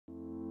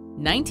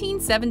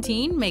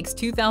1917 makes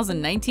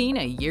 2019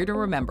 a year to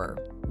remember.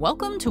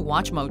 Welcome to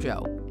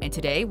WatchMojo, and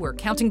today we're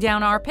counting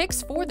down our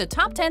picks for the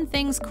top 10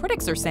 things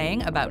critics are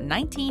saying about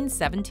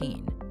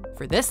 1917.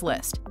 For this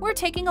list, we're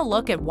taking a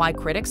look at why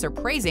critics are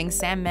praising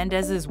Sam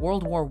Mendes'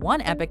 World War I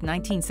epic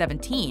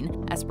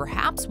 1917 as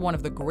perhaps one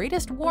of the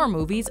greatest war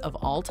movies of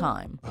all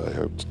time. I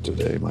hoped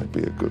today might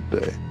be a good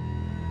day.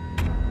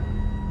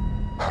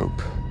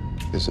 Hope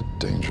is a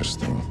dangerous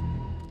thing.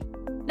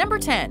 Number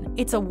 10.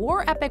 It's a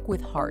war epic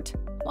with heart.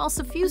 While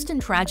suffused in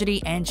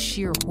tragedy and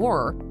sheer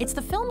horror, it's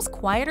the film's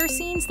quieter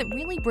scenes that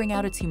really bring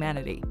out its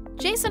humanity.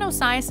 Jason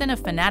Osiason of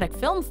Fanatic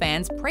Film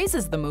Fans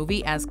praises the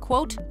movie as,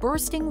 quote,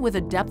 bursting with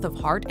a depth of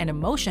heart and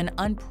emotion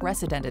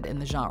unprecedented in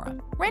the genre.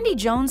 Randy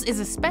Jones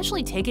is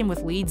especially taken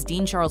with leads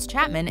Dean Charles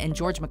Chapman and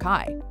George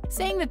Mackay,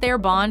 saying that their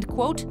bond,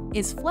 quote,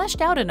 is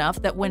fleshed out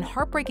enough that when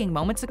heartbreaking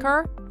moments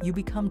occur, you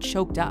become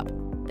choked up.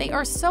 They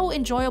are so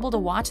enjoyable to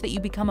watch that you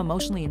become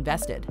emotionally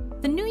invested.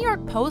 The New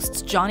York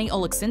Post's Johnny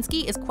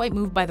Oleksinski is quite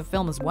moved by the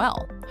film as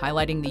well,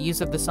 highlighting the use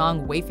of the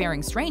song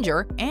Wayfaring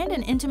Stranger and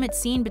an intimate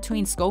scene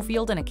between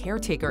Schofield and a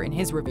caretaker in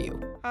his review.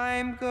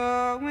 I'm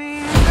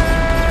going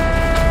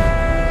back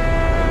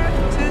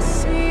to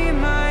see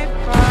my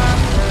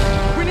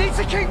father. We need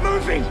to keep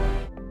moving!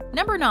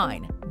 Number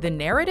 9. The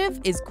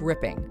narrative is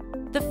gripping.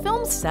 The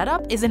film's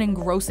setup is an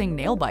engrossing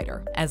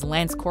nail-biter, as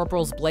Lance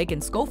Corporals Blake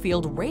and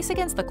Schofield race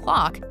against the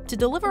clock to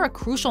deliver a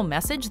crucial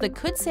message that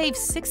could save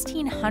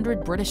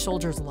 1,600 British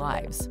soldiers'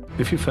 lives.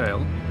 If you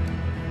fail,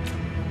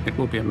 it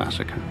will be a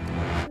massacre.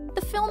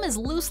 The film is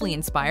loosely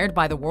inspired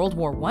by the World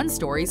War I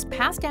stories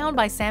passed down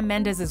by Sam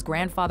Mendes'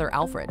 grandfather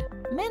Alfred.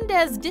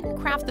 Mendes didn't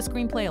craft the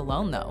screenplay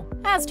alone, though.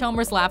 As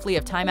Tomers Lafley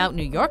of Time Out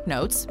New York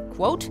notes,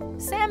 quote,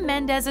 Sam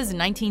Mendes'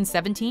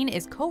 1917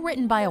 is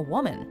co-written by a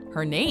woman.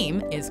 Her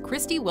name is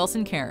Christy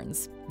Wilson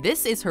Cairns.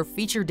 This is her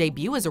feature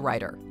debut as a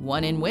writer,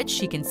 one in which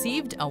she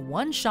conceived a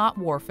one-shot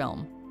war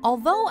film.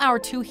 Although our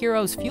two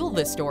heroes fuel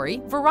this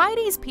story,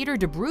 Variety's Peter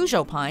DeBruge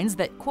opines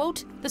that,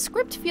 quote, the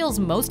script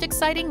feels most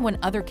exciting when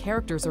other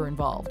characters are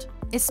involved,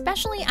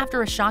 especially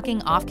after a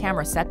shocking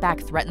off-camera setback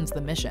threatens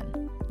the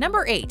mission.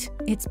 Number 8.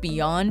 It's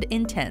beyond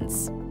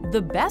intense.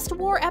 The best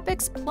war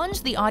epics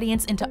plunge the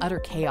audience into utter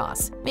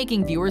chaos,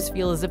 making viewers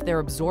feel as if they're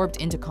absorbed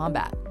into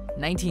combat.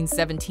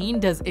 1917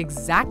 does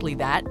exactly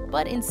that,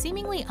 but in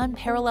seemingly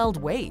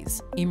unparalleled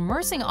ways,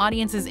 immersing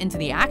audiences into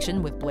the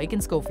action with Blake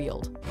and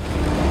Schofield.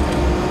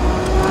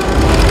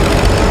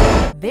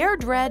 Their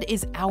dread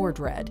is our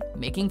dread,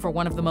 making for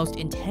one of the most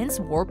intense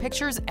war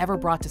pictures ever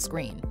brought to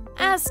screen.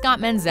 As Scott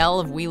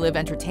Menzel of We Live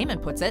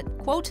Entertainment puts it,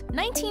 quote,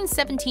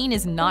 1917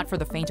 is not for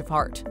the faint of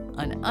heart,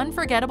 an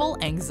unforgettable,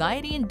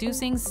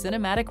 anxiety-inducing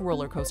cinematic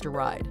roller coaster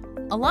ride.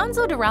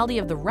 Alonzo Duralde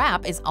of The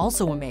Wrap is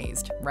also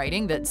amazed,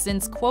 writing that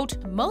since,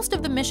 quote, most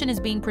of the mission is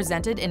being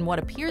presented in what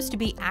appears to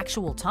be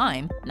actual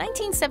time,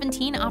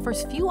 1917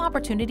 offers few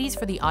opportunities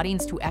for the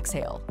audience to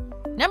exhale.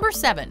 Number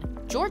 7.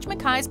 George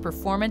Mackay's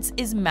performance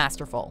is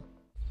masterful.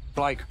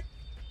 Blake,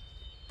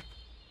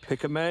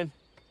 pick a man,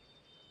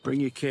 bring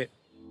your kit.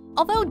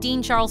 Although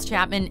Dean Charles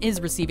Chapman is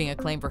receiving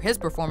acclaim for his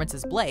performance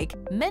as Blake,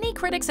 many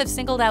critics have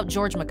singled out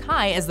George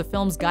Mackay as the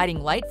film's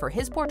guiding light for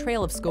his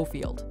portrayal of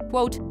Schofield.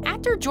 Quote,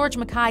 actor George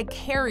Mackay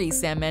carries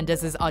Sam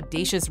Mendes'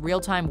 audacious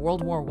real-time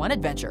World War I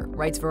adventure,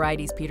 writes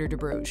Variety's Peter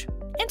DeBruge.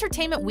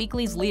 Entertainment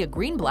Weekly's Leah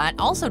Greenblatt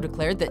also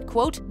declared that,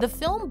 quote, the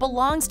film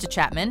belongs to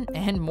Chapman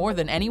and, more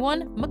than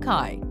anyone,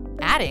 Mackay.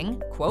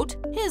 Adding, quote,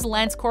 his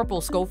Lance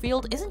Corporal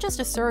Schofield isn't just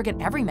a surrogate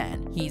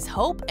everyman, he's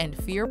hope and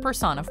fear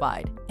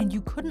personified, and you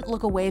couldn't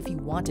look away if you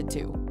wanted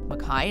to.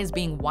 Mackay is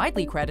being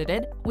widely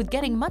credited with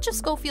getting much of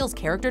Schofield's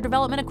character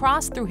development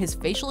across through his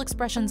facial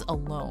expressions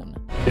alone.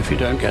 If you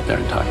don't get there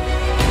in time,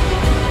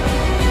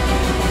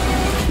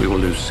 we will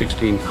lose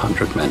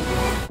 1,600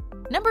 men.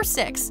 Number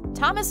 6.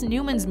 Thomas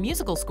Newman's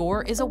musical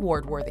score is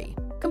award-worthy.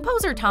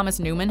 Composer Thomas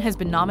Newman has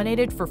been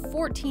nominated for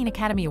 14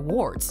 Academy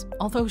Awards,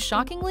 although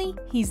shockingly,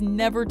 he's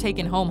never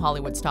taken home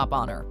Hollywood's top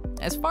honor.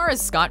 As far as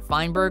Scott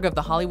Feinberg of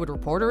The Hollywood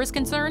Reporter is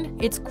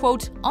concerned, it's,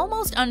 quote,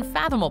 almost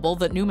unfathomable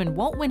that Newman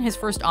won't win his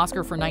first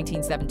Oscar for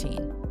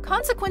 1917.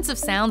 Consequence of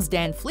Sound's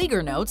Dan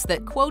Flieger notes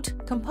that, quote,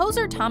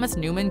 composer Thomas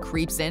Newman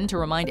creeps in to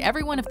remind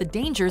everyone of the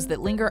dangers that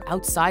linger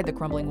outside the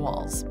crumbling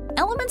walls.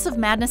 Elements of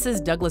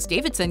Madness's Douglas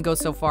Davidson goes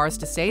so far as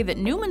to say that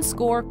Newman's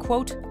score,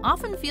 quote,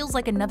 often feels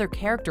like another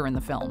character in the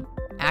film,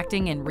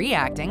 acting and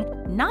reacting,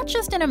 not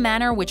just in a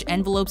manner which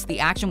envelopes the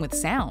action with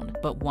sound,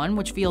 but one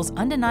which feels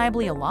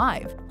undeniably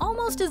alive,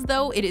 almost as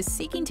though it is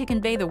seeking to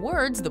convey the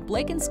words that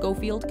Blake and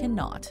Schofield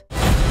cannot.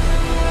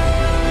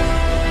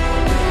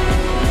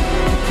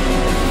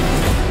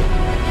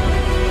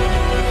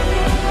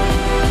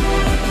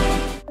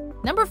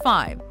 Number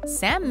 5.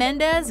 Sam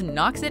Mendes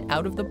knocks it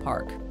out of the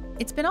park.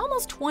 It's been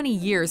almost 20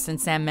 years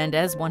since Sam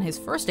Mendes won his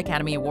first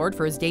Academy Award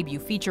for his debut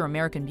feature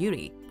American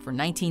Beauty, For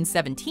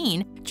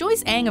 1917,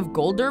 Joyce Ang of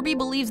Gold Derby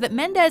believes that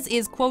Mendes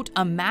is, quote,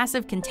 a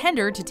massive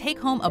contender to take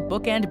home a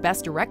bookend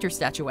Best Director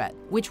statuette,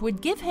 which would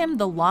give him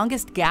the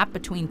longest gap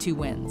between two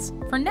wins.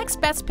 For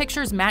Next Best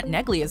Picture's Matt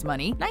Neglia's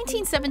money,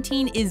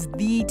 1917 is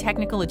the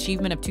technical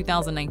achievement of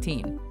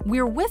 2019.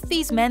 We're with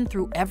these men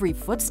through every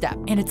footstep,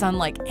 and it's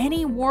unlike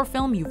any war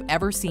film you've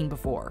ever seen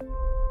before.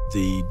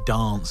 The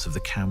dance of the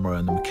camera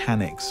and the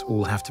mechanics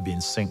all have to be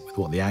in sync with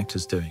what the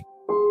actor's doing.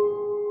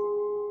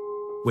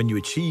 When you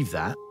achieve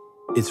that,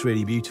 it's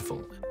really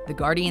beautiful. The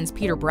Guardian's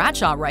Peter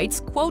Bradshaw writes,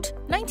 quote,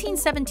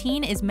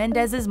 1917 is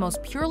Mendes's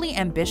most purely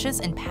ambitious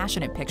and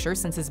passionate picture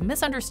since his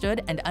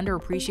misunderstood and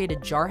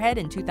underappreciated Jarhead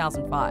in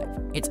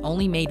 2005. It's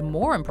only made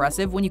more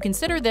impressive when you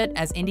consider that,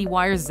 as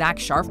IndieWire's Zach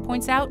Sharf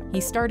points out, he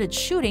started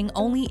shooting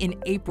only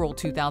in April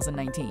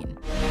 2019.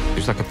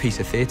 It's like a piece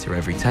of theatre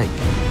every take.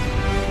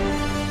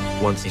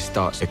 Once it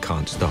starts, it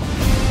can't stop.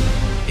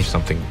 If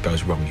something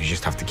goes wrong, you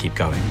just have to keep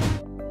going.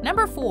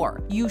 Number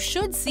 4. You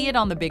should see it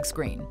on the big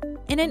screen.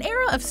 In an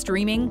era of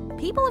streaming,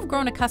 people have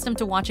grown accustomed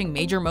to watching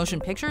major motion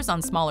pictures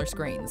on smaller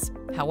screens.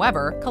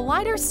 However,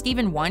 Collider's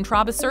Steven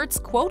Weintraub asserts,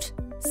 quote,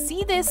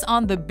 see this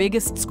on the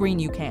biggest screen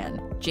you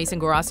can. Jason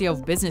Guarascio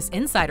of Business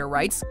Insider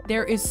writes,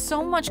 there is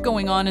so much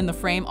going on in the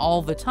frame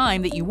all the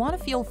time that you want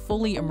to feel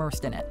fully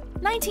immersed in it.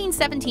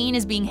 1917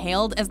 is being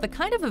hailed as the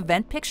kind of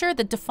event picture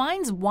that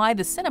defines why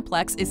the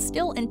Cineplex is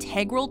still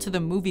integral to the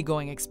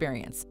movie-going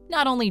experience,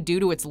 not only due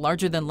to its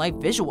larger-than-life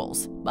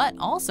visuals, but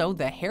also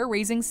the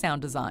hair-raising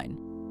sound design.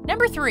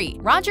 Number 3.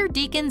 Roger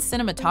Deakins'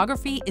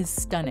 cinematography is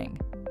stunning.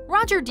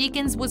 Roger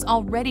Deakins was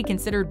already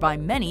considered by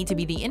many to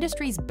be the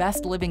industry's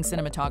best living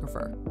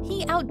cinematographer.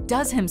 He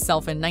outdoes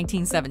himself in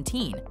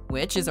 1917,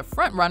 which is a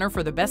frontrunner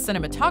for the Best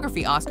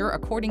Cinematography Oscar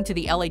according to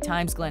the LA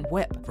Times' Glenn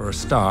Whipp. For a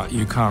start,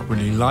 you can't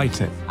really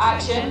light it.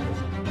 Action.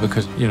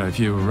 Because, you know, if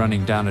you were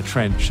running down a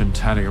trench and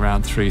turning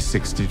around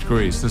 360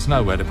 degrees, there's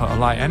nowhere to put a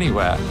light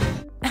anywhere.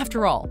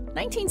 After all,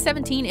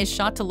 1917 is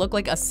shot to look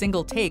like a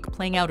single take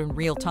playing out in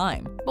real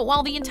time. But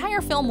while the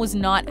entire film was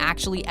not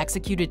actually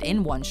executed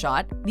in one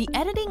shot, the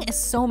editing is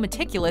so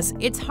meticulous,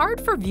 it's hard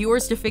for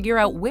viewers to figure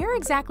out where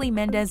exactly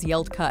Mendes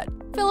yelled cut.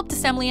 Philip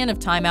Desemlian of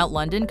Time Out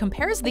London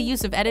compares the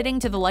use of editing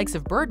to the likes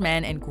of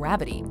Birdman and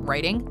Gravity,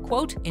 writing,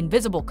 quote,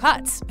 invisible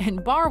cuts,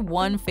 and bar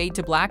one fade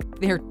to black,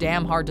 they're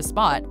damn hard to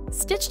spot,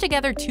 stitch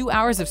together 2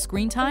 hours of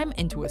screen time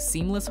into a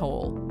seamless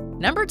whole.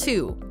 Number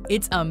 2.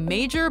 It's a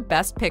major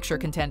Best Picture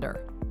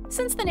contender.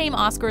 Since the name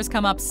Oscar has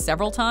come up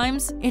several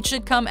times, it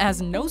should come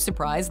as no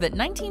surprise that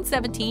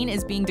 1917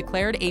 is being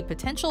declared a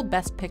potential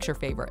Best Picture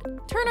favorite.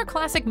 Turner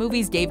Classic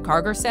Movies' Dave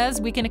Karger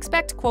says we can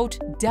expect, quote,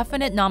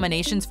 definite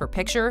nominations for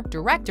picture,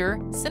 director,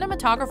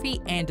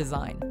 cinematography, and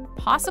design.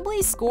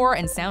 Possibly score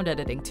and sound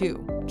editing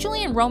too.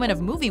 Julian Roman of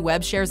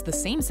MovieWeb shares the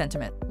same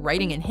sentiment,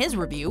 writing in his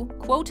review,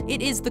 quote,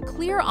 it is the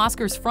clear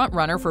Oscars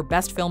frontrunner for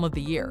Best Film of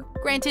the Year.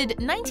 Granted,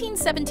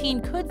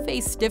 1917 could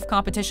face stiff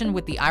competition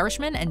with The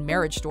Irishman and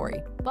Marriage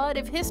Story. But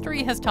if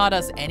history has taught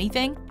us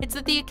anything, it's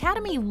that the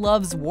Academy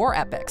loves war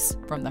epics,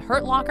 from The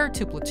Hurt Locker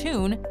to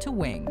Platoon to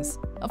Wings.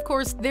 Of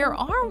course, there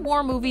are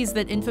war movies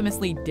that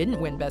infamously didn't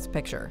win Best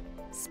Picture.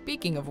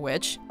 Speaking of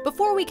which,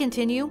 before we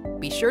continue,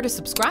 be sure to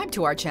subscribe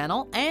to our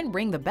channel and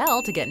ring the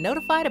bell to get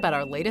notified about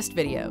our latest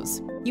videos.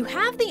 You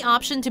have the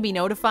option to be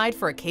notified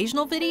for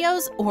occasional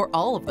videos or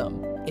all of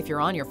them. If you're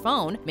on your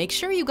phone, make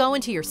sure you go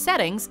into your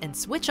settings and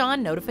switch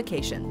on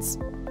notifications.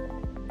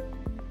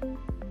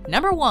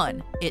 Number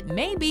 1. It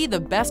may be the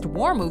best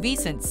war movie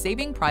since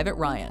Saving Private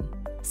Ryan.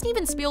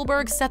 Steven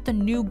Spielberg set the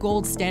new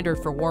gold standard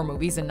for war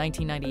movies in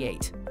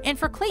 1998. And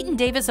for Clayton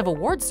Davis of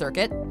Awards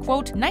Circuit,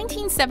 quote,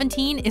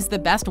 1917 is the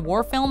best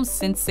war film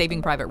since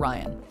Saving Private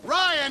Ryan.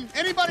 Ryan!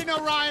 Anybody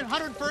know Ryan?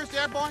 101st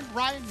Airborne?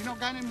 Ryan? You know a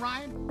guy named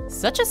Ryan?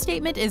 Such a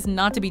statement is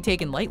not to be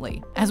taken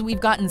lightly, as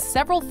we've gotten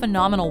several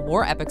phenomenal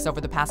war epics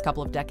over the past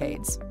couple of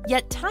decades.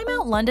 Yet Time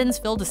Out London's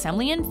Phil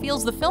Desemlian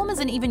feels the film is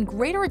an even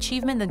greater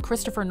achievement than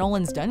Christopher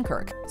Nolan's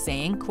Dunkirk,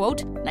 saying,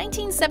 quote,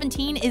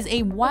 1917 is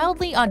a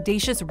wildly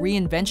audacious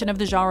reinvention of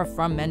the genre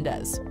from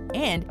Mendes.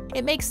 And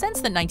it makes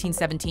sense that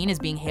 1917 is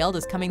being hailed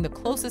as coming the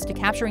closest to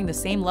capturing the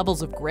same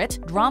levels of grit,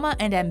 drama,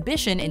 and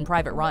ambition in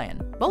Private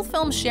Ryan. Both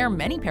films share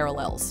many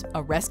parallels: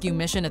 a rescue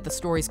mission at the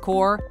story's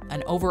core,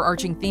 an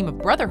overarching theme of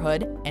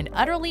brotherhood, and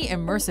utterly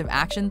immersive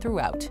action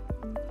throughout.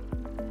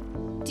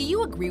 Do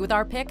you agree with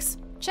our picks?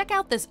 Check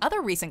out this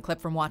other recent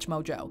clip from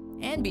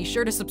WatchMojo, and be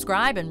sure to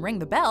subscribe and ring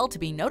the bell to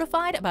be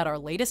notified about our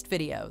latest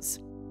videos.